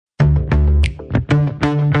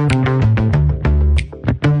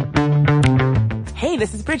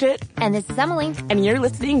this is Bridget. And this is Emily. And you're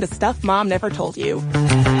listening to Stuff Mom Never Told You.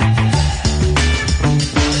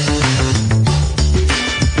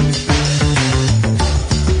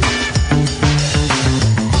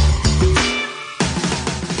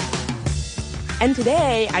 And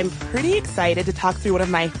today, I'm pretty excited to talk through one of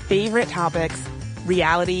my favorite topics,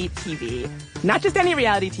 reality TV. Not just any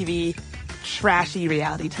reality TV, trashy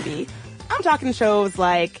reality TV. I'm talking shows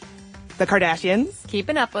like The Kardashians.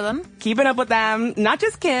 Keeping up with them. Keeping up with them. Not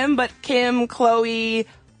just Kim, but Kim, Khloe,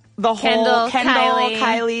 the whole Kendall,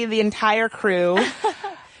 Kylie, the entire crew.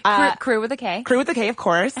 Crew with a K. Crew with a K, of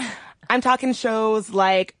course. I'm talking shows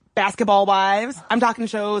like Basketball Wives. I'm talking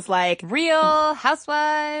shows like Real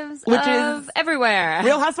Housewives of Everywhere.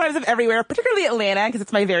 Real Housewives of Everywhere, particularly Atlanta, because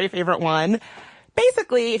it's my very favorite one.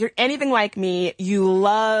 Basically, if you're anything like me, you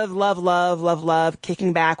love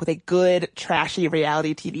kicking back with a good, trashy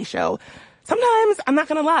reality TV show. Sometimes, I'm not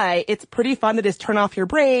gonna lie, it's pretty fun to just turn off your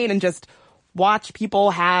brain and just watch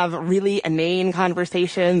people have really inane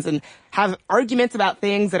conversations and have arguments about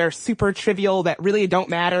things that are super trivial that really don't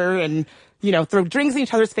matter and, you know, throw drinks in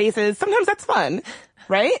each other's faces. Sometimes that's fun,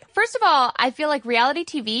 right? First of all, I feel like reality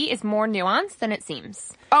TV is more nuanced than it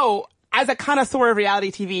seems. Oh, as a connoisseur of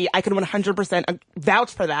reality TV, I can 100%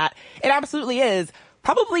 vouch for that. It absolutely is.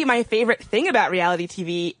 Probably my favorite thing about reality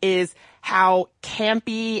TV is how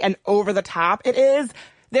campy and over the top it is.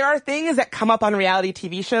 There are things that come up on reality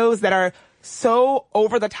TV shows that are so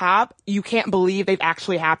over the top, you can't believe they've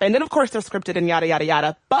actually happened. And of course, they're scripted and yada, yada,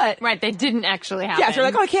 yada. But right, they didn't actually happen. Yeah, so you're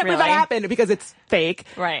like, oh, I can't believe that happened because it's fake.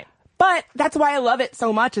 Right. But that's why I love it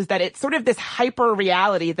so much, is that it's sort of this hyper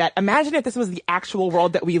reality that imagine if this was the actual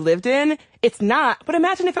world that we lived in. It's not, but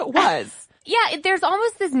imagine if it was. Yeah, there's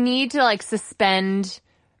almost this need to like suspend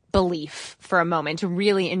belief for a moment to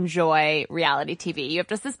really enjoy reality TV. You have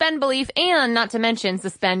to suspend belief and, not to mention,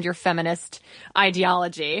 suspend your feminist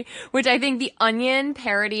ideology, which I think The Onion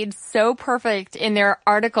parodied so perfect in their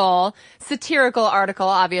article, satirical article,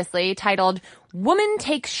 obviously, titled "Woman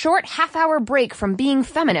Takes Short Half-Hour Break from Being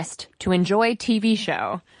Feminist to Enjoy TV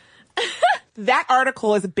Show." That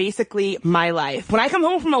article is basically my life. When I come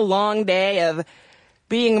home from a long day of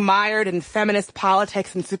being mired in feminist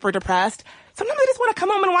politics and super depressed, sometimes I just want to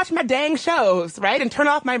come home and watch my dang shows, right? And turn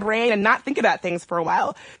off my brain and not think about things for a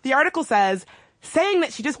while. The article says, saying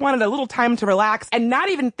that she just wanted a little time to relax and not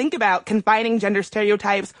even think about confining gender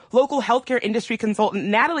stereotypes, local healthcare industry consultant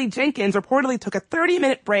Natalie Jenkins reportedly took a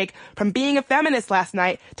 30-minute break from being a feminist last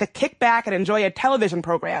night to kick back and enjoy a television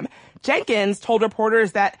program. Jenkins told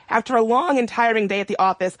reporters that after a long and tiring day at the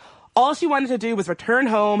office, all she wanted to do was return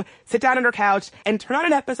home, sit down on her couch, and turn on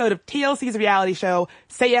an episode of TLC's reality show,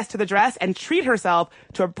 Say Yes to the Dress, and treat herself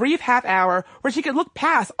to a brief half hour where she could look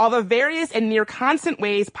past all the various and near constant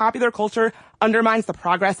ways popular culture undermines the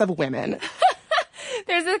progress of women.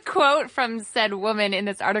 There's a quote from said woman in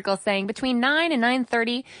this article saying, "Between 9 and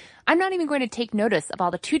 9:30, I'm not even going to take notice of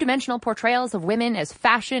all the two-dimensional portrayals of women as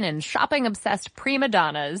fashion and shopping-obsessed prima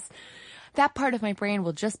donnas. That part of my brain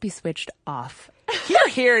will just be switched off."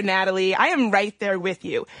 Here, Natalie. I am right there with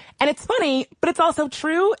you. And it's funny, but it's also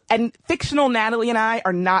true, and fictional Natalie and I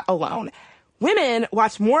are not alone. Women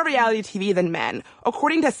watch more reality TV than men.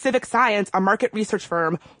 According to Civic Science, a market research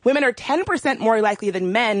firm, women are 10% more likely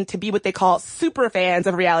than men to be what they call super fans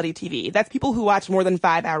of reality TV. That's people who watch more than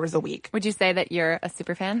 5 hours a week. Would you say that you're a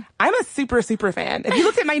super fan? I'm a super fan. If you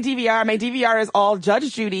looked at my DVR is all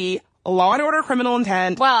Judge Judy, Law and Order Criminal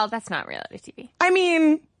Intent. Well, that's not reality TV. I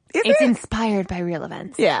mean, it's inspired by real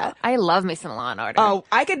events. Yeah. I love me some Law and Order. Oh,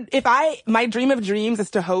 my dream of dreams is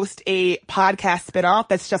to host a podcast spinoff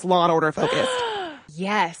that's just Law and Order focused.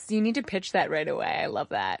 Yes, you need to pitch that right away. I love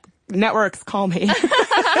that. Networks, call me.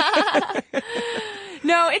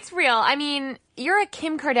 No, it's real. I mean, you're a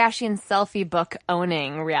Kim Kardashian selfie book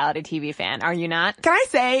owning reality TV fan, are you not? Can I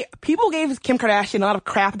say, people gave Kim Kardashian a lot of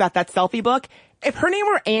crap about that selfie book. If her name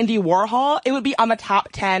were Andy Warhol, it would be on the top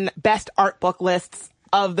 10 best art book lists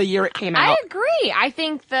of the year it came out. I agree. I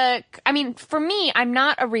think for me, I'm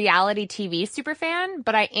not a reality TV super fan,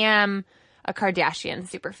 but I am a Kardashian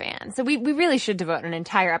super fan. So we really should devote an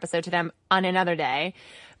entire episode to them on another day.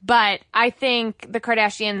 But I think the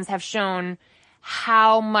Kardashians have shown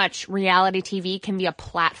how much reality TV can be a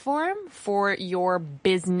platform for your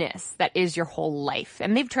business that is your whole life.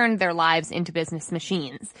 And they've turned their lives into business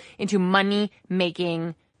machines, into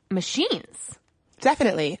money-making machines.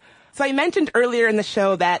 Definitely. So I mentioned earlier in the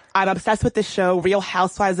show that I'm obsessed with the show Real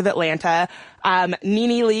Housewives of Atlanta.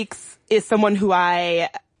 Nene Leakes is someone who I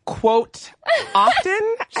quote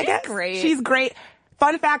often, I guess. Great. She's great.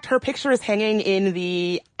 Fun fact, her picture is hanging in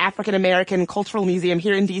the African American Cultural Museum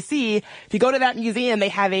here in D.C. If you go to that museum, they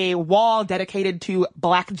have a wall dedicated to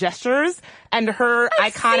Black gestures, and her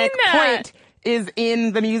iconic point is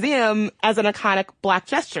in the museum as an iconic Black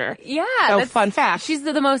gesture. Yeah. So fun fact. She's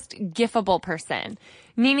the most gifable person.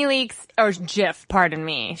 Nene Leakes, or GIF, pardon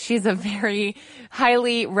me. She's a very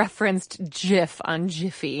highly referenced GIF on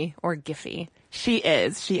Jiffy or Giphy. She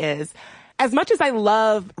is. As much as I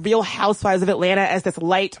love Real Housewives of Atlanta as this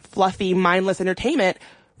light, fluffy, mindless entertainment,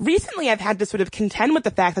 recently I've had to sort of contend with the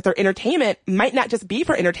fact that their entertainment might not just be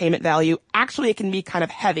for entertainment value. Actually, it can be kind of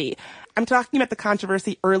heavy. I'm talking about the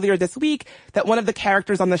controversy earlier this week that one of the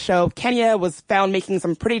characters on the show, Kenya, was found making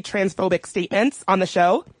some pretty transphobic statements on the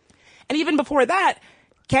show. And even before that,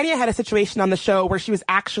 Kenya had a situation on the show where she was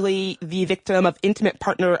actually the victim of intimate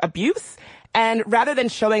partner abuse. And rather than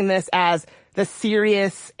showing this as the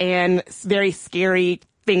serious and very scary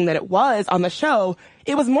thing that it was on the show,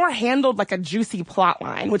 it was more handled like a juicy plot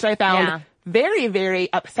line, which I found very, very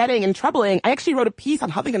upsetting and troubling. I actually wrote a piece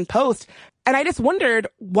on Huffington Post, and I just wondered,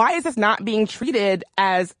 why is this not being treated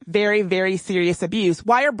as very, very serious abuse?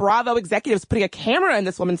 Why are Bravo executives putting a camera in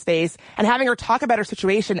this woman's face and having her talk about her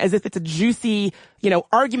situation as if it's a juicy,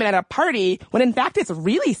 argument at a party, when in fact it's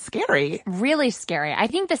really scary? Really scary. I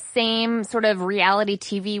think the same sort of reality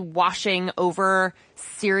TV washing over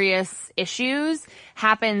serious issues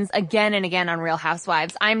happens again and again on Real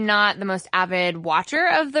Housewives. I'm not the most avid watcher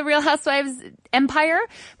of the Real Housewives empire,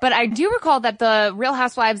 but I do recall that the Real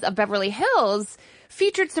Housewives of Beverly Hills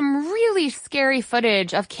featured some really scary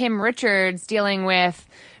footage of Kim Richards dealing with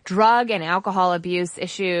drug and alcohol abuse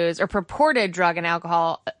issues, or purported drug and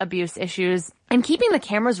alcohol abuse issues, and keeping the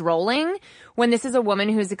cameras rolling when this is a woman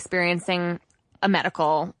who's experiencing a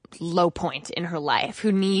medical low point in her life,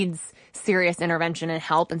 who needs serious intervention and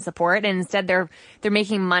help and support, and instead they're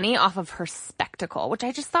making money off of her spectacle, which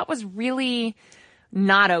I just thought was really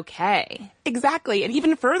not okay. Exactly. And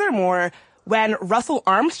even furthermore, when Russell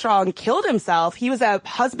Armstrong killed himself, he was a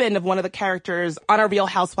husband of one of the characters on our Real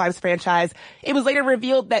Housewives franchise. It was later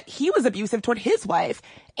revealed that he was abusive toward his wife.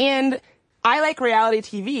 And I like reality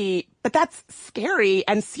TV, but that's scary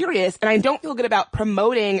and serious, and I don't feel good about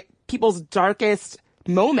promoting people's darkest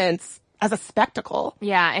moments as a spectacle.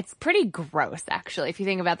 Yeah, it's pretty gross, actually, if you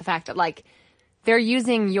think about the fact that, they're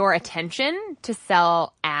using your attention to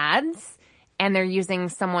sell ads, and they're using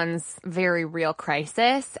someone's very real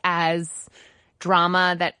crisis as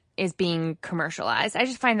drama that is being commercialized. I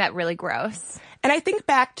just find that really gross. And I think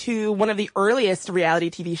back to one of the earliest reality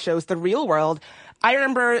TV shows, The Real World. I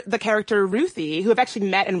remember the character Ruthie, who I've actually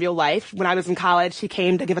met in real life. When I was in college, she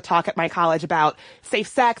came to give a talk at my college about safe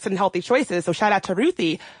sex and healthy choices, so shout out to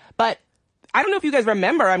Ruthie. But I don't know if you guys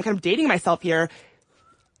remember, I'm kind of dating myself here.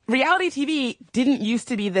 Reality TV didn't used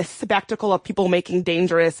to be this spectacle of people making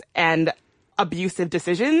dangerous and abusive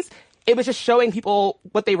decisions. It was just showing people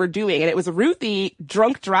what they were doing. And it was Ruthie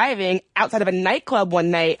drunk driving outside of a nightclub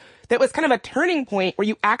one night that was kind of a turning point where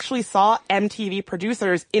you actually saw MTV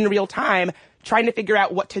producers in real time trying to figure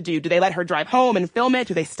out what to do. Do they let her drive home and film it?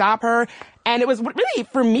 Do they stop her? And it was really,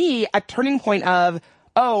 for me, a turning point of,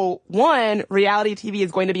 one, reality TV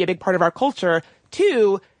is going to be a big part of our culture.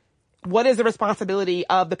 Two, what is the responsibility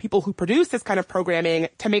of the people who produce this kind of programming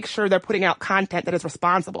to make sure they're putting out content that is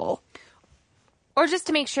responsible? Or just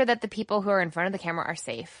to make sure that the people who are in front of the camera are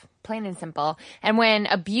safe, plain and simple. And when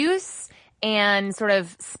abuse and sort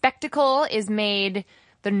of spectacle is made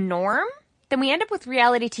the norm, then we end up with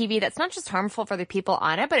reality TV that's not just harmful for the people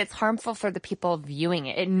on it, but it's harmful for the people viewing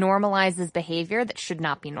it. It normalizes behavior that should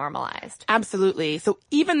not be normalized. Absolutely. So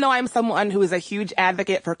even though I'm someone who is a huge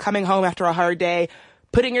advocate for coming home after a hard day,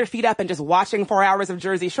 putting your feet up and just watching 4 hours of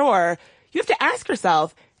Jersey Shore, you have to ask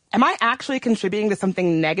yourself, am I actually contributing to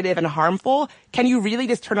something negative and harmful? Can you really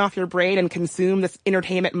just turn off your brain and consume this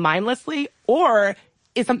entertainment mindlessly? Or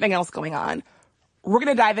is something else going on? We're going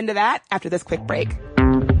to dive into that after this quick break.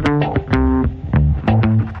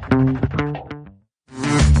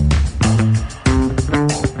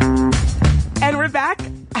 And we're back.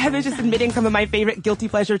 I was just admitting some of my favorite guilty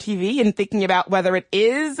pleasure TV and thinking about whether it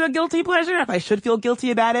is a guilty pleasure, if I should feel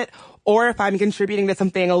guilty about it, or if I'm contributing to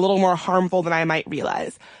something a little more harmful than I might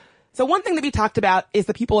realize. So one thing that we talked about is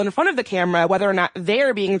the people in front of the camera, whether or not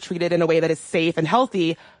they're being treated in a way that is safe and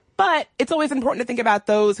healthy. But it's always important to think about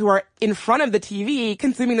those who are in front of the TV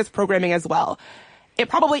consuming this programming as well. It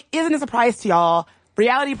probably isn't a surprise to y'all.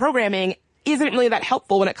 Reality programming isn't really that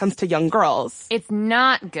helpful when it comes to young girls. It's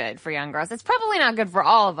not good for young girls. It's probably not good for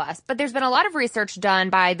all of us, but there's been a lot of research done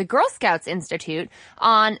by the Girl Scouts Institute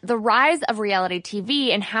on the rise of reality TV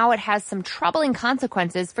and how it has some troubling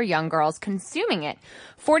consequences for young girls consuming it.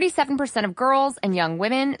 47% of girls and young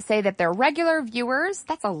women say that they're regular viewers.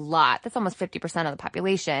 That's a lot. That's almost 50% of the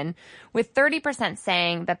population, with 30%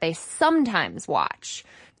 saying that they sometimes watch.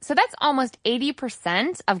 So that's almost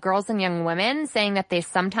 80% of girls and young women saying that they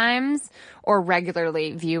sometimes or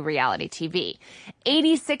regularly view reality TV.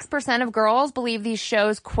 86% of girls believe these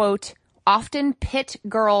shows, quote, often pit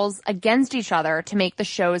girls against each other to make the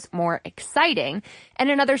shows more exciting. And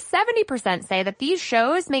another 70% say that these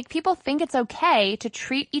shows make people think it's okay to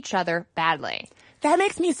treat each other badly. That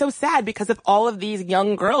makes me so sad because if all of these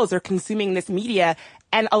young girls are consuming this media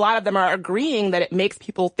and a lot of them are agreeing that it makes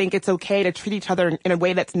people think it's okay to treat each other in a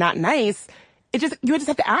way that's not nice, you just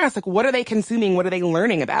have to ask, like, what are they consuming? What are they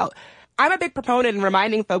learning about? I'm a big proponent in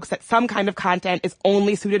reminding folks that some kind of content is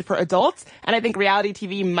only suited for adults, and I think reality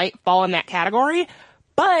TV might fall in that category.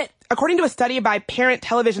 But according to a study by Parent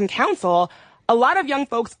Television Council, a lot of young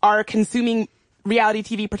folks are consuming reality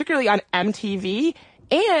TV, particularly on MTV.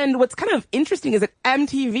 And what's kind of interesting is that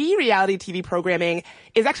MTV reality TV programming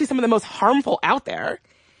is actually some of the most harmful out there.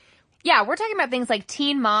 Yeah, we're talking about things like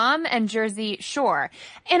Teen Mom and Jersey Shore.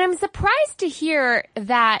 And I'm surprised to hear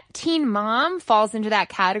that Teen Mom falls into that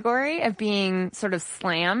category of being sort of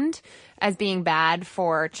slammed as being bad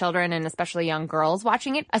for children and especially young girls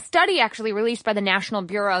watching it. A study actually released by the National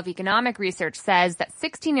Bureau of Economic Research says that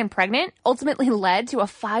 16 and pregnant ultimately led to a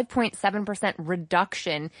 5.7%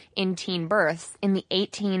 reduction in teen births in the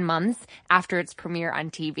 18 months after its premiere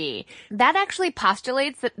on TV. That actually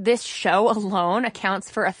postulates that this show alone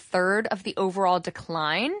accounts for a third of the overall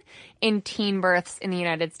decline in teen births in the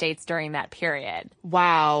United States during that period.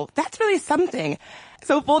 Wow, that's really something.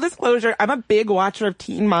 So full disclosure, I'm a big watcher of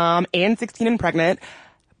Teen Mom and 16 and Pregnant,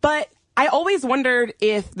 but I always wondered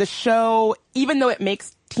if the show, even though it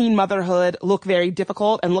makes teen motherhood look very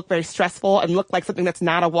difficult and look very stressful and look like something that's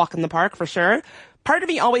not a walk in the park for sure, part of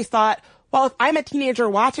me always thought, well, if I'm a teenager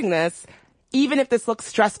watching this, even if this looks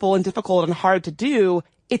stressful and difficult and hard to do,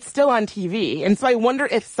 it's still on TV. And so I wonder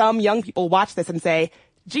if some young people watch this and say,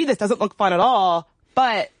 gee, this doesn't look fun at all,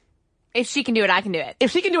 but if she can do it, I can do it.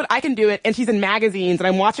 If she can do it, I can do it. And she's in magazines, and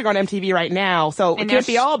I'm watching her on MTV right now, so it can't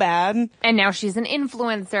be all bad. And now she's an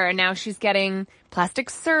influencer, and now she's getting plastic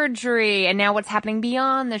surgery, and now what's happening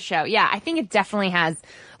beyond the show. Yeah, I think it definitely has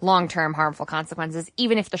long-term harmful consequences,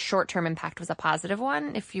 even if the short-term impact was a positive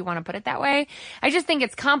one, if you want to put it that way. I just think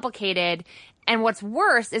it's complicated. And what's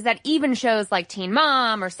worse is that even shows like Teen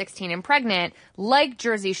Mom or 16 and Pregnant, like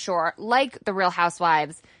Jersey Shore, like The Real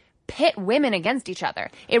Housewives, pit women against each other.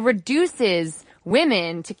 It reduces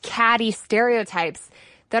women to catty stereotypes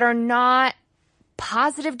that are not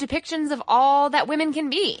positive depictions of all that women can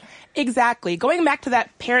be. Exactly. Going back to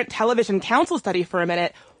that Parent Television Council study for a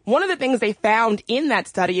minute, one of the things they found in that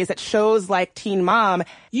study is that shows like Teen Mom,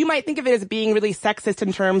 you might think of it as being really sexist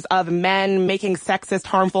in terms of men making sexist,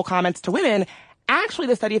 harmful comments to women. Actually,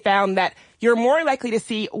 the study found that you're more likely to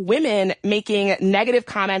see women making negative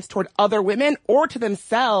comments toward other women or to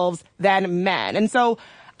themselves than men. And so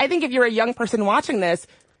I think if you're a young person watching this,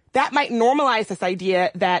 that might normalize this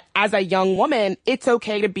idea that as a young woman, it's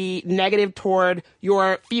okay to be negative toward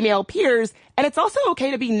your female peers, and it's also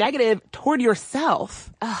okay to be negative toward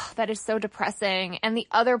yourself. Oh, that is so depressing. And the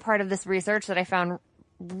other part of this research that I found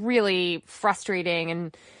really frustrating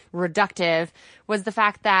and reductive was the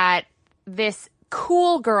fact that this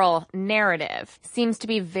cool girl narrative seems to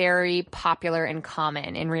be very popular and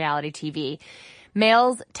common in reality TV.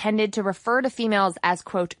 Males tended to refer to females as,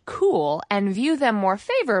 quote, cool and view them more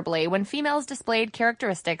favorably when females displayed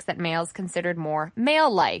characteristics that males considered more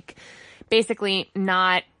male-like. Basically,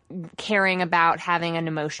 not caring about having an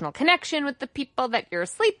emotional connection with the people that you're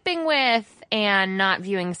sleeping with and not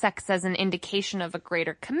viewing sex as an indication of a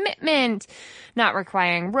greater commitment, not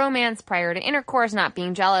requiring romance prior to intercourse, not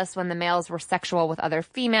being jealous when the males were sexual with other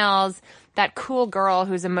females, that cool girl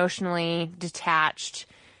who's emotionally detached.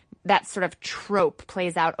 That sort of trope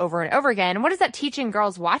plays out over and over again. And what is that teaching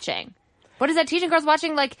girls watching? What is that teaching girls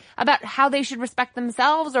watching, like, about how they should respect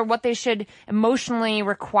themselves or what they should emotionally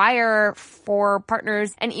require for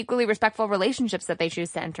partners and equally respectful relationships that they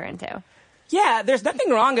choose to enter into? Yeah, there's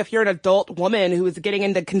nothing wrong if you're an adult woman who is getting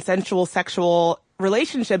into consensual sexual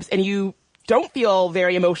relationships and you don't feel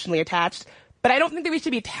very emotionally attached. But I don't think that we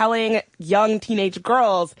should be telling young teenage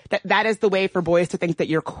girls that that is the way for boys to think that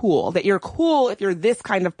you're cool if you're this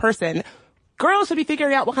kind of person. girls should be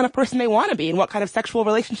figuring out what kind of person they want to be and what kind of sexual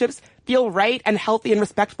relationships feel right and healthy and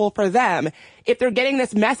respectful for them. If they're getting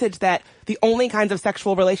this message that the only kinds of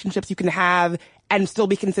sexual relationships you can have and still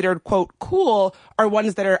be considered, quote, cool are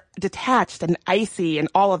ones that are detached and icy and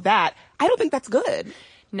all of that, I don't think that's good.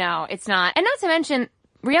 No, it's not. And not to mention,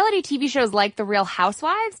 reality TV shows like The Real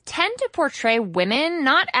Housewives tend to portray women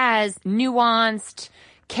not as nuanced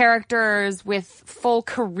characters with full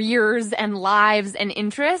careers and lives and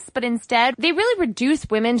interests, but instead they really reduce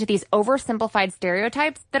women to these oversimplified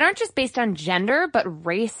stereotypes that aren't just based on gender, but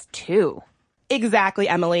race too. Exactly,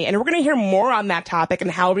 Emily. And we're going to hear more on that topic and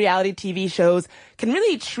how reality TV shows can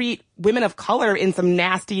really treat women of color in some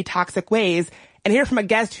nasty, toxic ways, and hear from a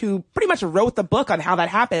guest who pretty much wrote the book on how that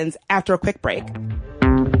happens after a quick break.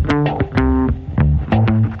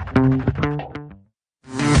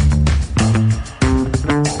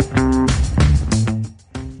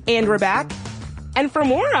 And we're back. And for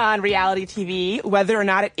more on reality TV, whether or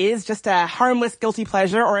not it is just a harmless guilty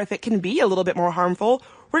pleasure or if it can be a little bit more harmful,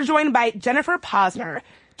 we're joined by Jennifer Posner.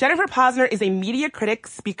 Jennifer Posner is a media critic,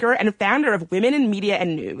 speaker, and founder of Women in Media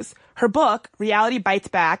and News. Her book, Reality Bites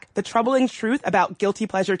Back, The Troubling Truth About Guilty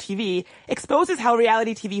Pleasure TV, exposes how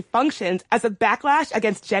reality TV functions as a backlash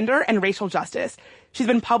against gender and racial justice. She's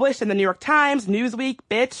been published in the New York Times, Newsweek,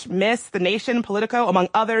 Bitch, Miss, The Nation, Politico, among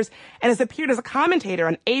others, and has appeared as a commentator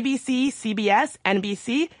on ABC, CBS,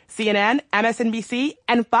 NBC, CNN, MSNBC,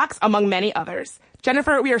 and Fox, among many others.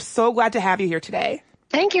 Jennifer, we are so glad to have you here today.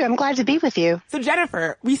 Thank you. I'm glad to be with you. So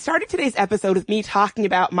Jennifer, we started today's episode with me talking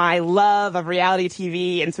about my love of reality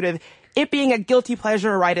TV and sort of it being a guilty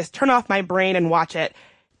pleasure where I just turn off my brain and watch it.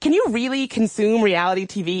 Can you really consume reality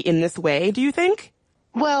TV in this way, do you think?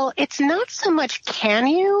 Well, it's not so much can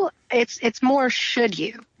you, it's more should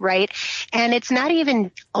you, right? And it's not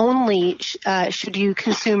even only should you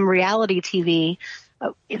consume reality TV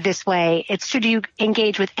this way, it's should you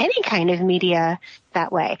engage with any kind of media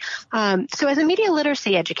that way. So as a media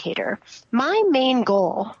literacy educator, my main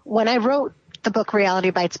goal when I wrote the book Reality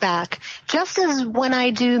Bites Back, just as when I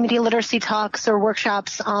do media literacy talks or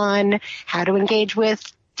workshops on how to engage with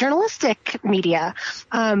journalistic media,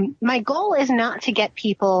 my goal is not to get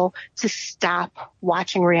people to stop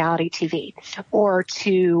watching reality TV or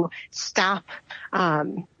to stop,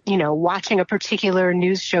 watching a particular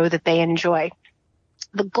news show that they enjoy.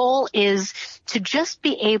 The goal is to just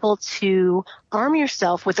be able to arm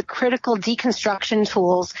yourself with the critical deconstruction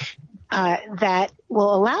tools that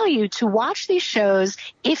will allow you to watch these shows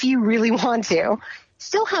if you really want to,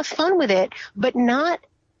 still have fun with it, but not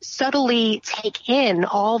subtly take in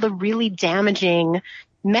all the really damaging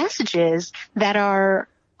messages that are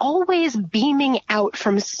always beaming out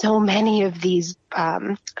from so many of these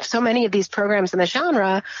programs in the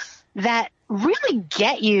genre that really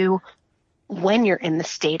get you when you're in the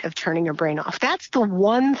state of turning your brain off. That's the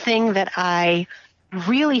one thing that I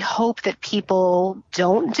really hope that people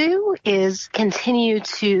don't do, is continue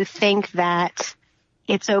to think that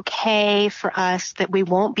it's okay for us, that we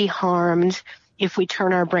won't be harmed if we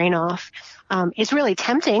turn our brain off. It's really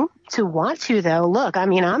tempting to want to, though. Look, I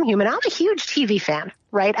mean, I'm human. I'm a huge TV fan,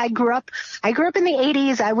 right? I grew up in the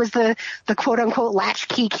 80s. I was the quote unquote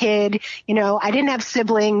latchkey kid. You know, I didn't have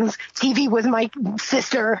siblings. TV was my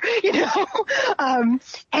sister, and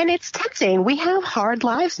it's tempting. We have hard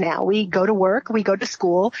lives now. We go to work. We go to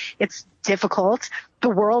school. It's difficult. The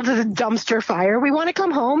world is a dumpster fire. We want to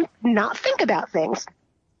come home, not think about things.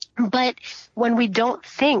 But when we don't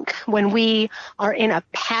think, when we are in a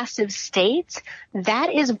passive state,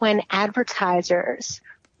 that is when advertisers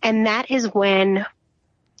and that is when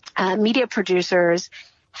media producers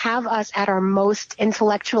have us at our most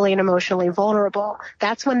intellectually and emotionally vulnerable.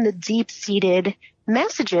 That's when the deep-seated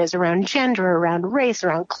messages around gender, around race,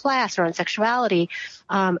 around class, around sexuality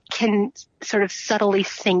can sort of subtly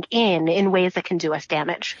sink in ways that can do us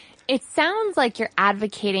damage. It sounds like you're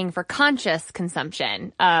advocating for conscious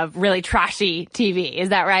consumption of really trashy TV. Is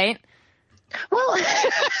that right? Well,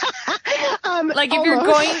 like if you're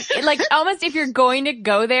going, like almost if you're going to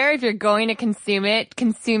go there, if you're going to consume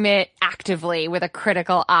it actively with a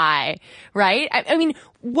critical eye, right? I mean,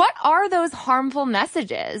 what are those harmful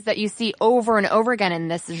messages that you see over and over again in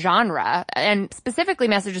this genre, and specifically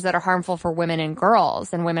messages that are harmful for women and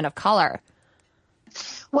girls and women of color?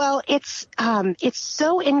 Well, it's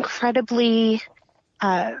so incredibly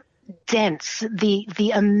dense.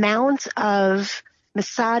 The amount of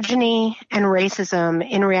misogyny and racism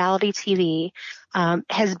in reality TV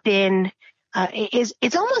has been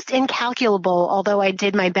it's almost incalculable. Although I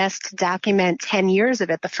did my best to document 10 years of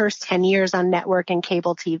it, the first 10 years on network and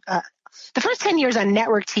cable TV, the first 10 years on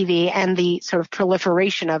network TV and the sort of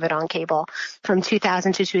proliferation of it on cable from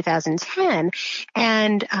 2000 to 2010.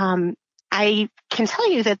 And I can tell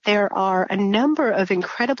you that there are a number of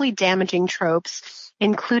incredibly damaging tropes,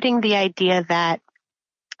 including the idea that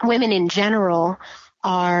women in general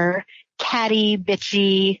are catty,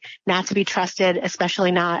 bitchy, not to be trusted,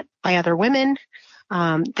 especially not by other women,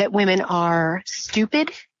 that women are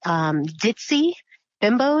stupid, ditzy,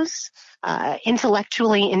 bimbos,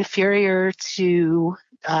 intellectually inferior to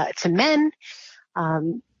men,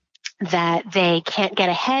 that they can't get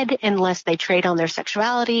ahead unless they trade on their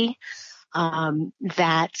sexuality,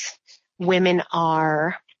 that women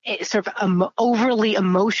are sort of overly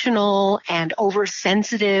emotional and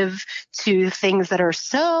oversensitive to things that are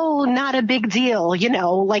so not a big deal,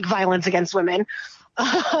 like violence against women.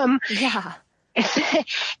 Yeah.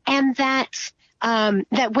 And that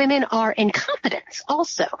women are incompetent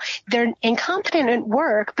also. They're incompetent at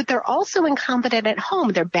work, but they're also incompetent at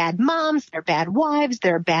home. They're bad moms, they're bad wives,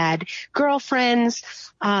 they're bad girlfriends.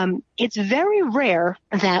 It's very rare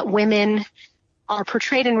that women are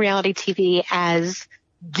portrayed in reality TV as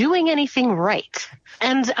doing anything right.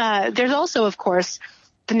 And there's also, of course,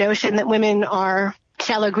 the notion that women are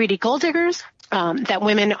shallow, greedy gold diggers, that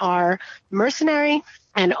women are mercenary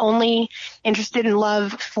and only interested in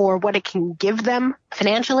love for what it can give them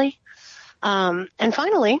financially. And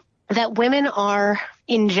finally, that women are,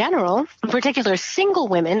 in general, in particular single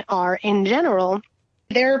women are, in general,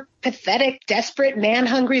 they're pathetic, desperate,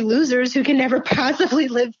 man-hungry losers who can never possibly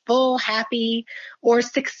live full, happy, or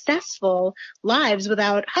successful lives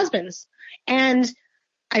without husbands. And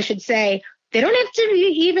I should say, they don't have to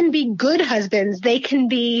even be good husbands. They can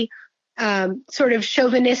be sort of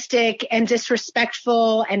chauvinistic and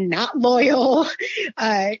disrespectful and not loyal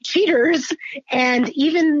cheaters and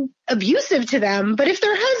even abusive to them. But if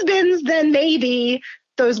they're husbands, then maybe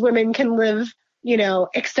those women can live,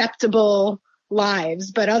 acceptable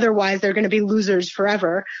lives. But otherwise, they're going to be losers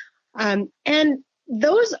forever. And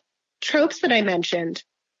those tropes that I mentioned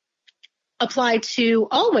apply to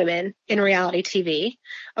all women in reality TV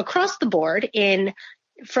across the board and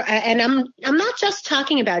I'm not just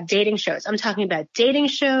talking about dating shows. I'm talking about dating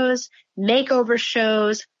shows, makeover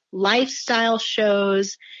shows, lifestyle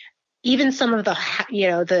shows, even some of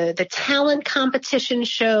the talent competition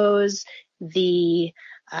shows, the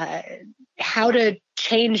how to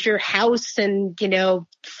change your house and,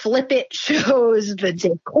 flip it shows, the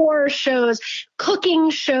decor shows,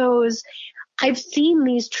 cooking shows. I've seen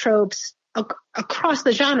these tropes across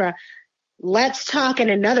the genre. Let's talk in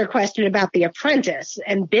another question about The Apprentice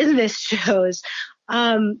and business shows.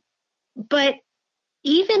 But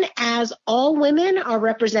even as all women are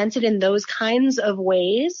represented in those kinds of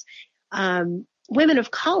ways, women of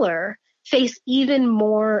color face even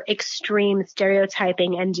more extreme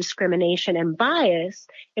stereotyping and discrimination and bias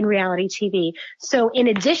in reality TV. So in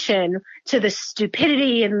addition to the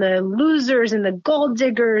stupidity and the losers and the gold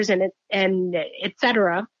diggers and et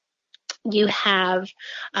cetera, you have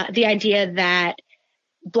the idea that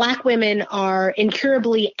Black women are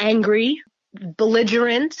incurably angry,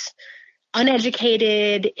 belligerent,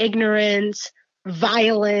 uneducated, ignorant,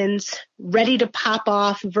 violent, ready to pop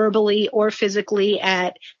off verbally or physically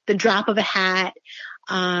at the drop of a hat,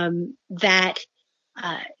 that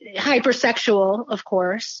hypersexual, of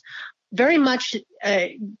course, very much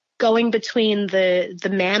going between the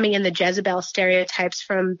Mammy and the Jezebel stereotypes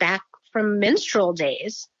from minstrel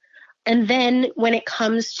days. And then when it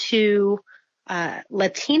comes to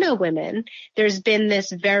Latina women, there's been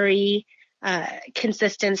this very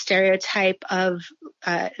consistent stereotype of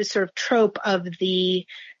sort of trope of the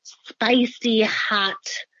spicy, hot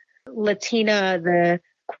Latina, the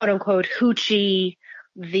quote unquote hoochie,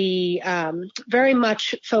 the very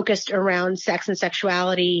much focused around sex and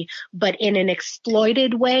sexuality, but in an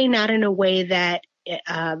exploited way, not in a way that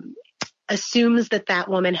assumes that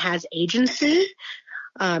woman has agency.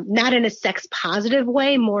 Not in a sex positive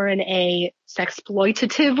way, more in a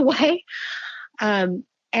sexploitative way.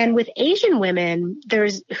 And with Asian women,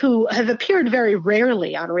 who have appeared very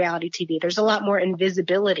rarely on reality TV, there's a lot more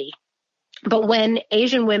invisibility. But when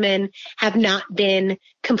Asian women have not been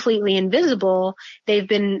completely invisible, they've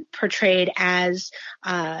been portrayed as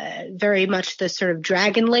very much the sort of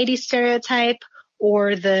dragon lady stereotype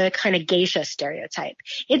or the kind of geisha stereotype.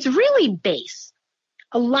 It's really base.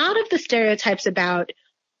 A lot of the stereotypes about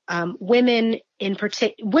women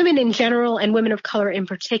in general and women of color in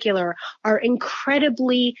particular are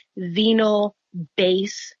incredibly venal,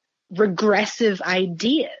 base, regressive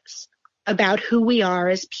ideas about who we are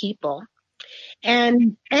as people.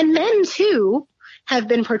 And men too have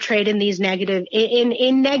been portrayed in these negative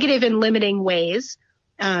and limiting ways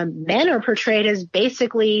men are portrayed as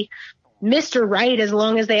basically Mr. Right as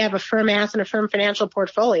long as they have a firm ass and a firm financial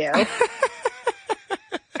portfolio.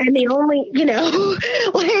 And the only,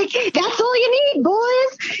 like, that's all you need,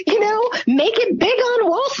 boys. Make it big on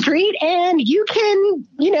Wall Street and you can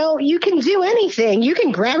do anything. You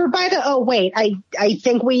can grab her by the, oh, wait, I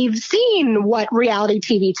think we've seen what reality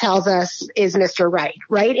TV tells us is Mr. Right,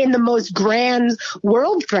 right? In the most grand,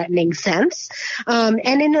 world-threatening sense. And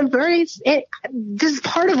in a this is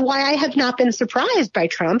part of why I have not been surprised by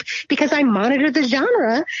Trump, because I monitored the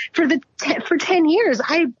genre for 10 years.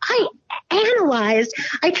 I analyzed,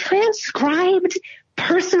 I transcribed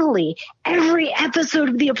personally every episode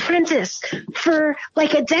of The Apprentice for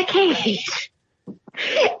like a decade.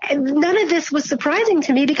 And none of this was surprising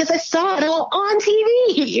to me because I saw it all on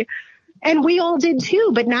TV. And we all did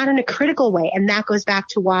too, but not in a critical way. And that goes back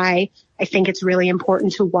to why I think it's really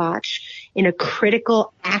important to watch in a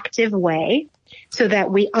critical, active way so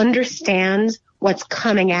that we understand what's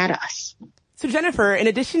coming at us. So Jennifer, in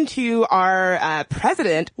addition to our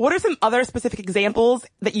president, what are some other specific examples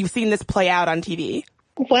that you've seen this play out on TV?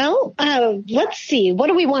 Well, let's see. What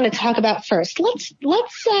do we want to talk about first? Let's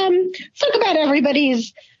talk about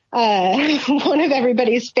everybody's one of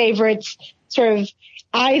everybody's favorites, sort of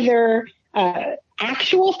either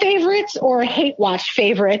actual favorites or hate watch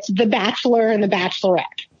favorites, The Bachelor and The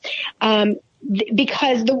Bachelorette.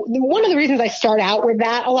 Because one of the reasons I start out with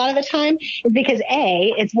that a lot of the time is because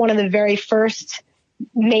it's one of the very first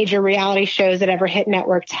major reality shows that ever hit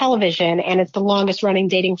network television, and it's the longest running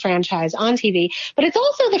dating franchise on TV. But it's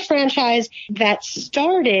also the franchise that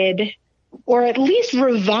started, or at least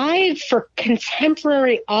revived for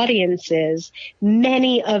contemporary audiences,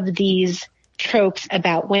 many of these tropes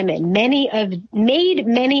about women, made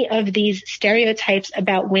many of these stereotypes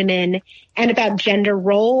about women and about gender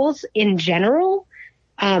roles in general,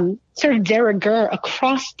 sort of de rigueur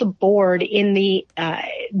across the board in the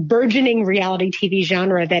burgeoning reality TV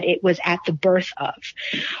genre that it was at the birth of.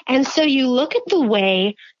 And so you look at the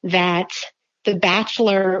way that The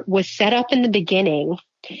Bachelor was set up in the beginning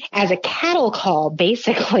as a cattle call,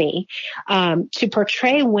 basically, to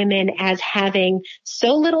portray women as having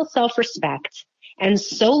so little self-respect and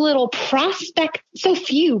so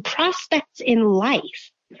few prospects in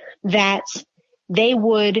life that they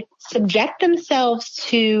would subject themselves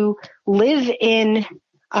to live in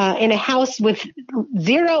a house with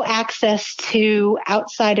zero access to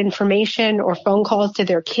outside information or phone calls to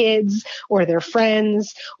their kids or their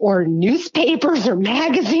friends or newspapers or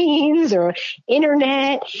magazines or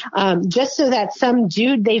internet, just so that some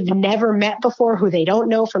dude they've never met before who they don't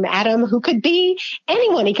know from Adam, who could be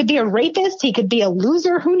anyone. He could be a rapist. He could be a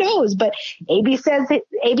loser. Who knows? But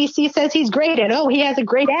ABC says he's great and, oh, he has a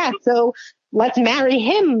great ass. So let's marry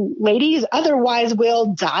him, ladies. Otherwise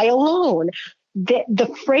we'll die alone.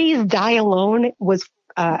 The phrase die alone was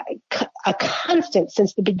a constant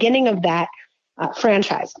since the beginning of that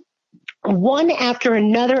franchise. One after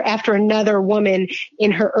another woman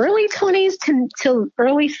in her early 20s to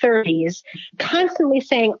early 30s, constantly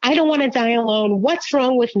saying, I don't want to die alone. What's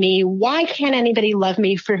wrong with me? Why can't anybody love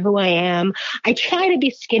me for who I am? I try to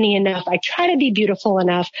be skinny enough. I try to be beautiful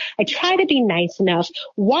enough. I try to be nice enough.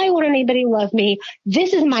 Why won't anybody love me?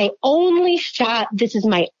 This is my only shot. This is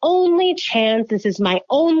my only chance. This is my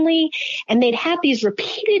only, and they'd have these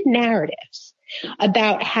repeated narratives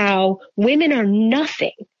about how women are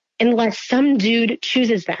nothing unless some dude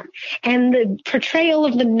chooses them. And the portrayal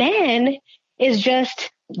of the men is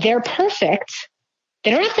just, they're perfect.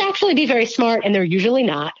 They don't have to actually be very smart, and they're usually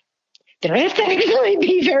not. They don't have to actually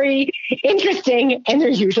be very interesting, and they're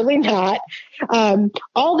usually not.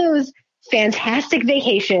 All those fantastic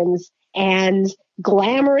vacations and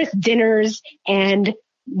glamorous dinners and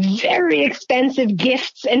very expensive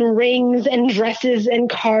gifts and rings and dresses and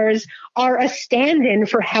cars are a stand-in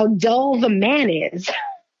for how dull the man is.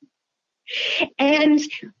 And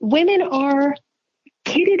women are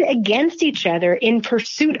pitted against each other in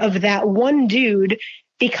pursuit of that one dude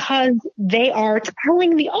because they are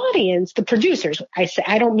telling the audience, the producers,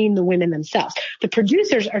 I don't mean the women themselves, the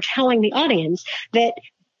producers are telling the audience that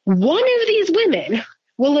one of these women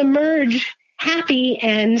will emerge happy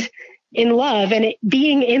and in love, and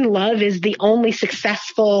being in love is the only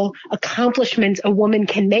successful accomplishment a woman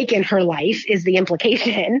can make in her life, is the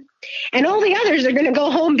implication. And all the others are going to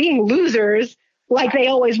go home being losers like they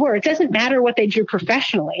always were. It doesn't matter what they do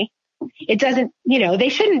professionally. It doesn't, they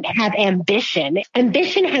shouldn't have ambition.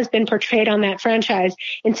 Ambition has been portrayed on that franchise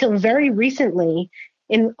until very recently.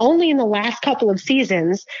 Only in the last couple of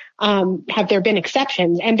seasons have there been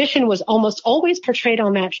exceptions. Ambition was almost always portrayed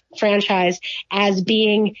on that franchise as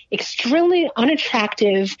being extremely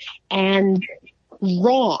unattractive and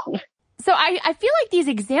wrong. So I feel like these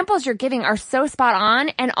examples you're giving are so spot on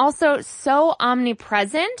and also so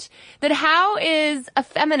omnipresent that how is a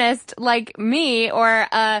feminist like me or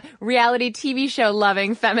a reality TV show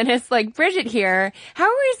loving feminist like Bridget here, how are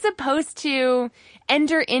we supposed to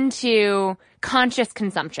enter into conscious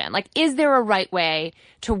consumption? Like, is there a right way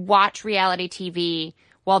to watch reality TV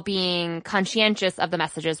while being conscientious of the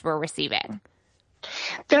messages we're receiving?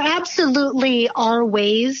 There absolutely are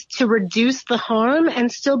ways to reduce the harm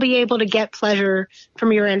and still be able to get pleasure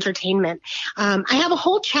from your entertainment. I have a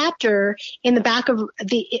whole chapter in the back of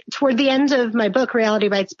toward the end of my book, Reality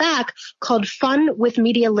Bites Back, called Fun with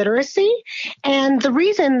Media Literacy. And the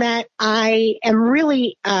reason that I am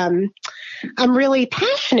really, I'm really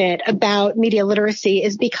passionate about media literacy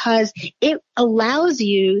is because it allows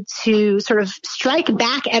you to sort of strike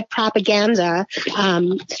back at propaganda,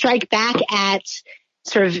 strike back at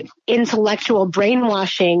sort of intellectual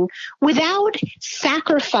brainwashing without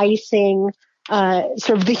sacrificing sort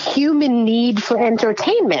of the human need for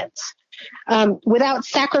entertainment, without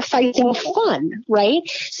sacrificing fun, right?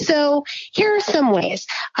 So here are some ways.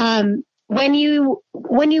 When you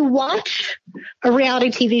watch a reality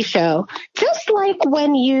TV show, just like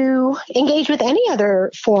when you engage with any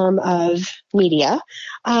other form of media,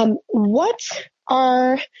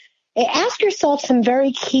 ask yourself some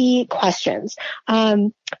very key questions.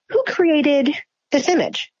 Who created this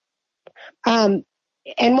image? And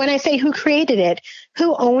when I say who created it,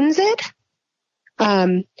 who owns it?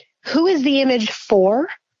 Who is the image for?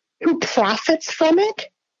 Who profits from it?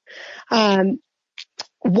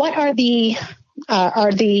 What are the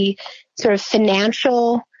sort of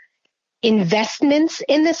financial investments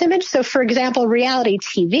in this image? So, for example, reality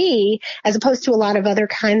TV, as opposed to a lot of other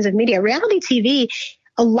kinds of media, reality TV,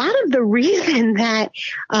 a lot of the reason that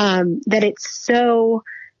it's so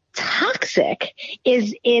toxic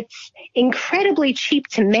is it's incredibly cheap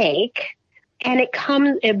to make, and it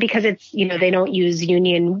comes because it's, they don't use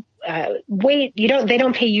union they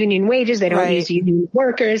don't pay union wages, they don't use union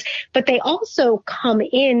workers, but they also come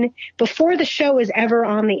in before the show is ever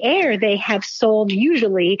on the air. They have sold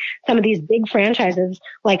usually some of these big franchises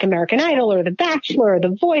like American Idol or The Bachelor or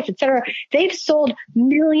The Voice, etc. They've sold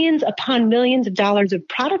millions upon millions of dollars of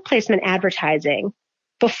product placement advertising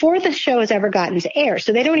before the show has ever gotten to air.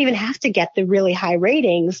 So they don't even have to get the really high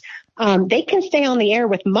ratings. They can stay on the air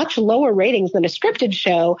with much lower ratings than a scripted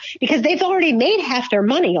show because they've already made half their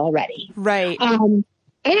money already. Right.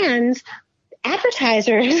 And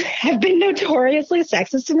advertisers have been notoriously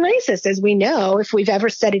sexist and racist, as we know, if we've ever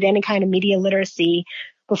studied any kind of media literacy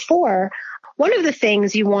before. One of the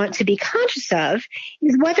things you want to be conscious of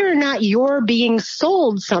is whether or not you're being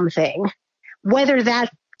sold something, whether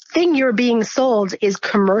that thing you're being sold is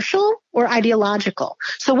commercial or ideological.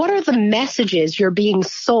 So what are the messages you're being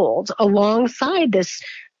sold alongside this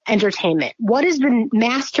entertainment? What is the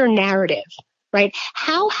master narrative, right?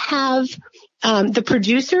 How have the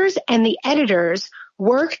producers and the editors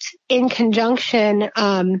worked in conjunction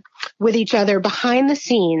with each other behind the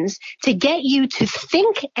scenes to get you to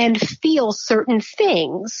think and feel certain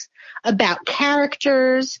things about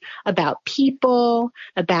characters, about people,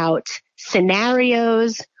 about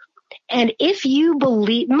scenarios? And if you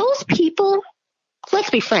believe, most people, let's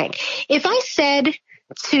be frank, if I said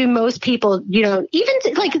to most people, even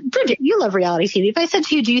like Bridget, you love reality TV. If I said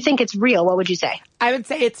to you, do you think it's real? What would you say? I would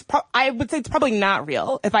say it's probably not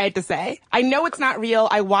real, if I had to say. I know it's not real.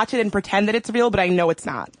 I watch it and pretend that it's real, but I know it's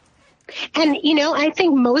not. And, I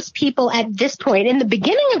think most people at this point, in the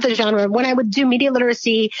beginning of the genre, when I would do media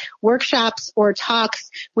literacy workshops or talks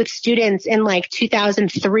with students in like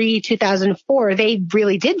 2003, 2004, they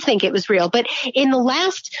really did think it was real. But in the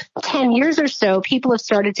last 10 years or so, people have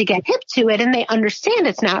started to get hip to it and they understand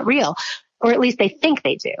it's not real, or at least they think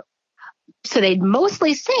they do. So they'd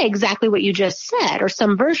mostly say exactly what you just said or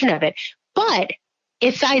some version of it. But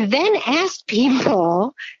if I then asked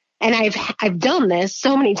people, and I've done this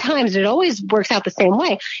so many times, it always works out the same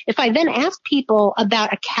way. If I then ask people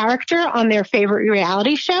about a character on their favorite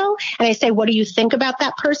reality show, and I say, what do you think about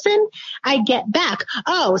that person? I get back,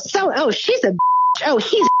 she's a bitch. Oh,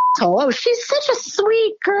 he's a asshole. Oh, she's such a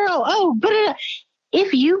sweet girl. Oh, but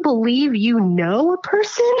if you believe you know a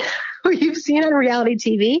person who you've seen on reality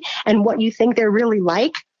TV and what you think they're really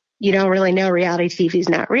like, you don't really know reality TV is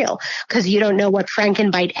not real because you don't know what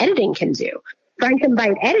Frankenbite editing can do.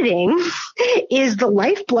 Frankenbite editing is the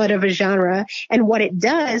lifeblood of a genre, and what it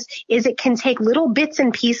does is it can take little bits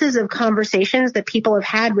and pieces of conversations that people have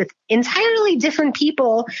had with entirely different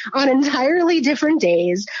people on entirely different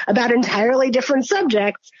days about entirely different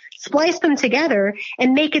subjects, splice them together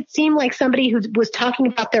and make it seem like somebody who was talking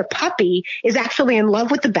about their puppy is actually in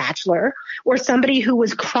love with The Bachelor, or somebody who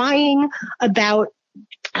was crying about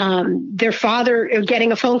their father,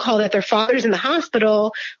 getting a phone call that their father's in the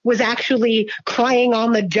hospital, was actually crying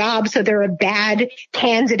on the job, so they're a bad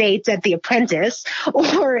candidate at The Apprentice,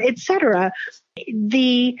 or et cetera.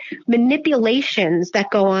 The manipulations that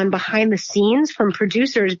go on behind the scenes from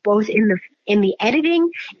producers, both in the editing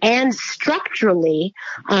and structurally,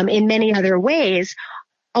 in many other ways,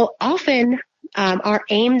 often are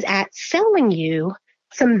aimed at selling you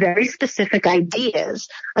some very specific ideas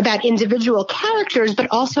about individual characters, but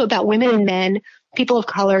also about women and men, people of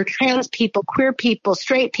color, trans people, queer people,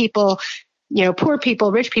 straight people, poor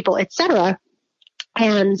people, rich people, et cetera,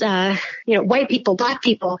 and, white people, Black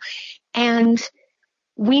people. And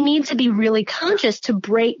we need to be really conscious of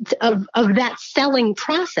that selling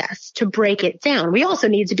process, to break it down. We also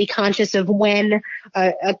need to be conscious of when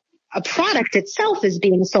a product itself is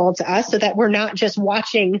being sold to us, so that we're not just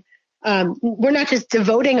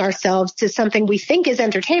devoting ourselves to something we think is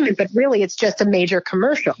entertainment, but really it's just a major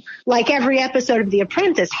commercial. Like every episode of The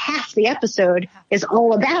Apprentice, half the episode is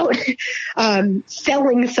all about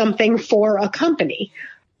selling something for a company.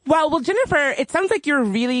 Well, Jennifer, it sounds like you're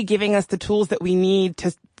really giving us the tools that we need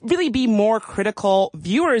to really be more critical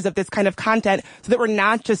viewers of this kind of content, so that we're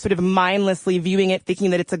not just sort of mindlessly viewing it, thinking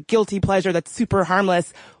that it's a guilty pleasure that's super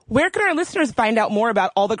harmless. Where can our listeners find out more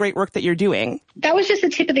about all the great work that you're doing? That was just the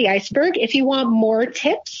tip of the iceberg. If you want more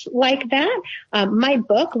tips like that, my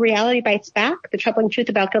book, Reality Bites Back, The Troubling Truth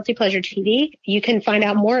About Guilty Pleasure TV, you can find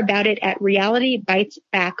out more about it at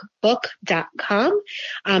realitybitesbackbook.com.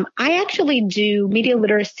 I actually do media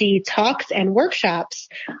literacy talks and workshops,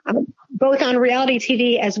 both on reality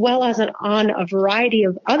TV as well as on a variety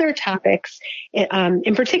of other topics,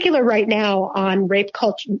 in particular right now on rape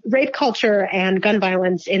culture and gun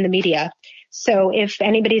violence in the media. So if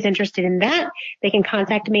anybody's interested in that, they can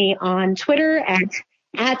contact me on Twitter at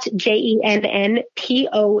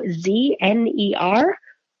JENNPOZNER,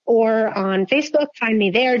 or on Facebook, find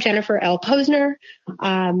me there, Jennifer L. Posner.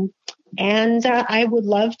 And I would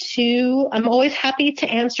love to, I'm always happy to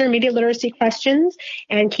answer media literacy questions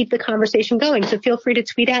and keep the conversation going. So feel free to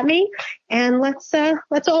tweet at me, and let's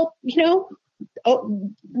all,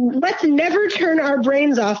 let's never turn our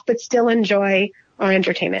brains off, but still enjoy our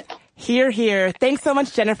entertainment. Hear, hear. Thanks so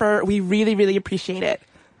much, Jennifer. We really, really appreciate it.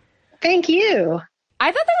 Thank you.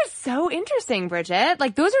 I thought that was so interesting, Bridget.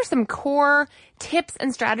 Like, those are some core tips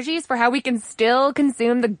and strategies for how we can still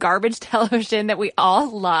consume the garbage television that we all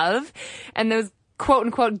love, and those quote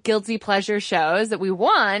unquote guilty pleasure shows that we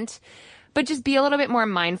want, but just be a little bit more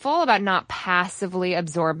mindful about not passively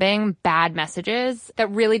absorbing bad messages that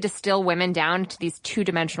really distill women down to these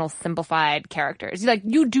two-dimensional simplified characters. Like,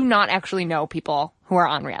 you do not actually know people who are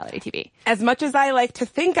on reality TV. As much as I like to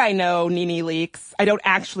think I know Nene Leakes, I don't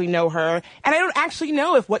actually know her, and I don't actually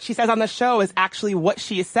know if what she says on the show is actually what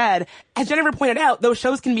she said. As Jennifer pointed out, those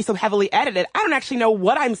shows can be so heavily edited, I don't actually know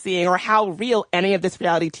what I'm seeing or how real any of this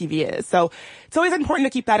reality TV is. So it's always important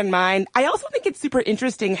to keep that in mind. I also think it's super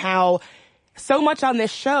interesting how so much on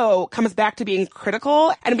this show comes back to being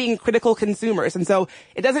critical and being critical consumers. And so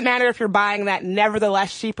it doesn't matter if you're buying that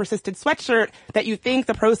Nevertheless She Persisted sweatshirt that you think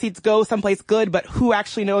the proceeds go someplace good, but who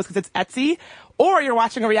actually knows because it's Etsy, or you're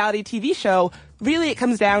watching a reality TV show. Really, it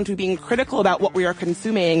comes down to being critical about what we are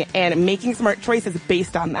consuming and making smart choices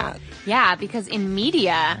based on that. Yeah, because in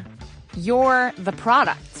media, you're the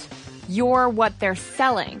product. You're what they're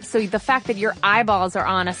selling. So the fact that your eyeballs are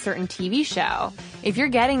on a certain TV show, if you're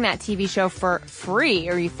getting that TV show for free,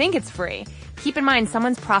 or you think it's free, keep in mind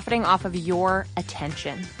someone's profiting off of your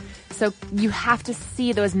attention. So you have to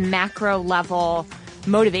see those macro level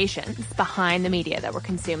motivations behind the media that we're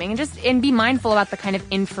consuming, and be mindful about the kind of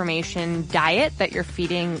information diet that you're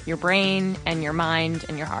feeding your brain and your mind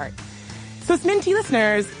and your heart. So Sminty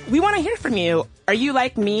listeners, we want to hear from you. Are you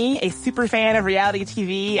like me, a super fan of reality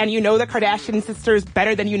TV, and you know the Kardashian sisters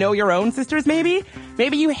better than you know your own sisters, maybe?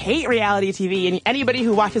 Maybe you hate reality TV, and anybody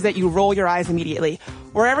who watches it, you roll your eyes immediately.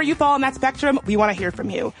 Wherever you fall on that spectrum, we want to hear from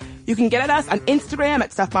you. You can get at us on Instagram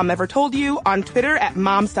at Stuff Mom Never Told You, on Twitter at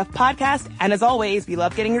MomStuffPodcast, and as always, we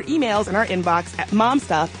love getting your emails in our inbox at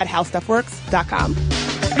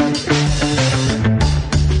momstuff@howstuffworks.com.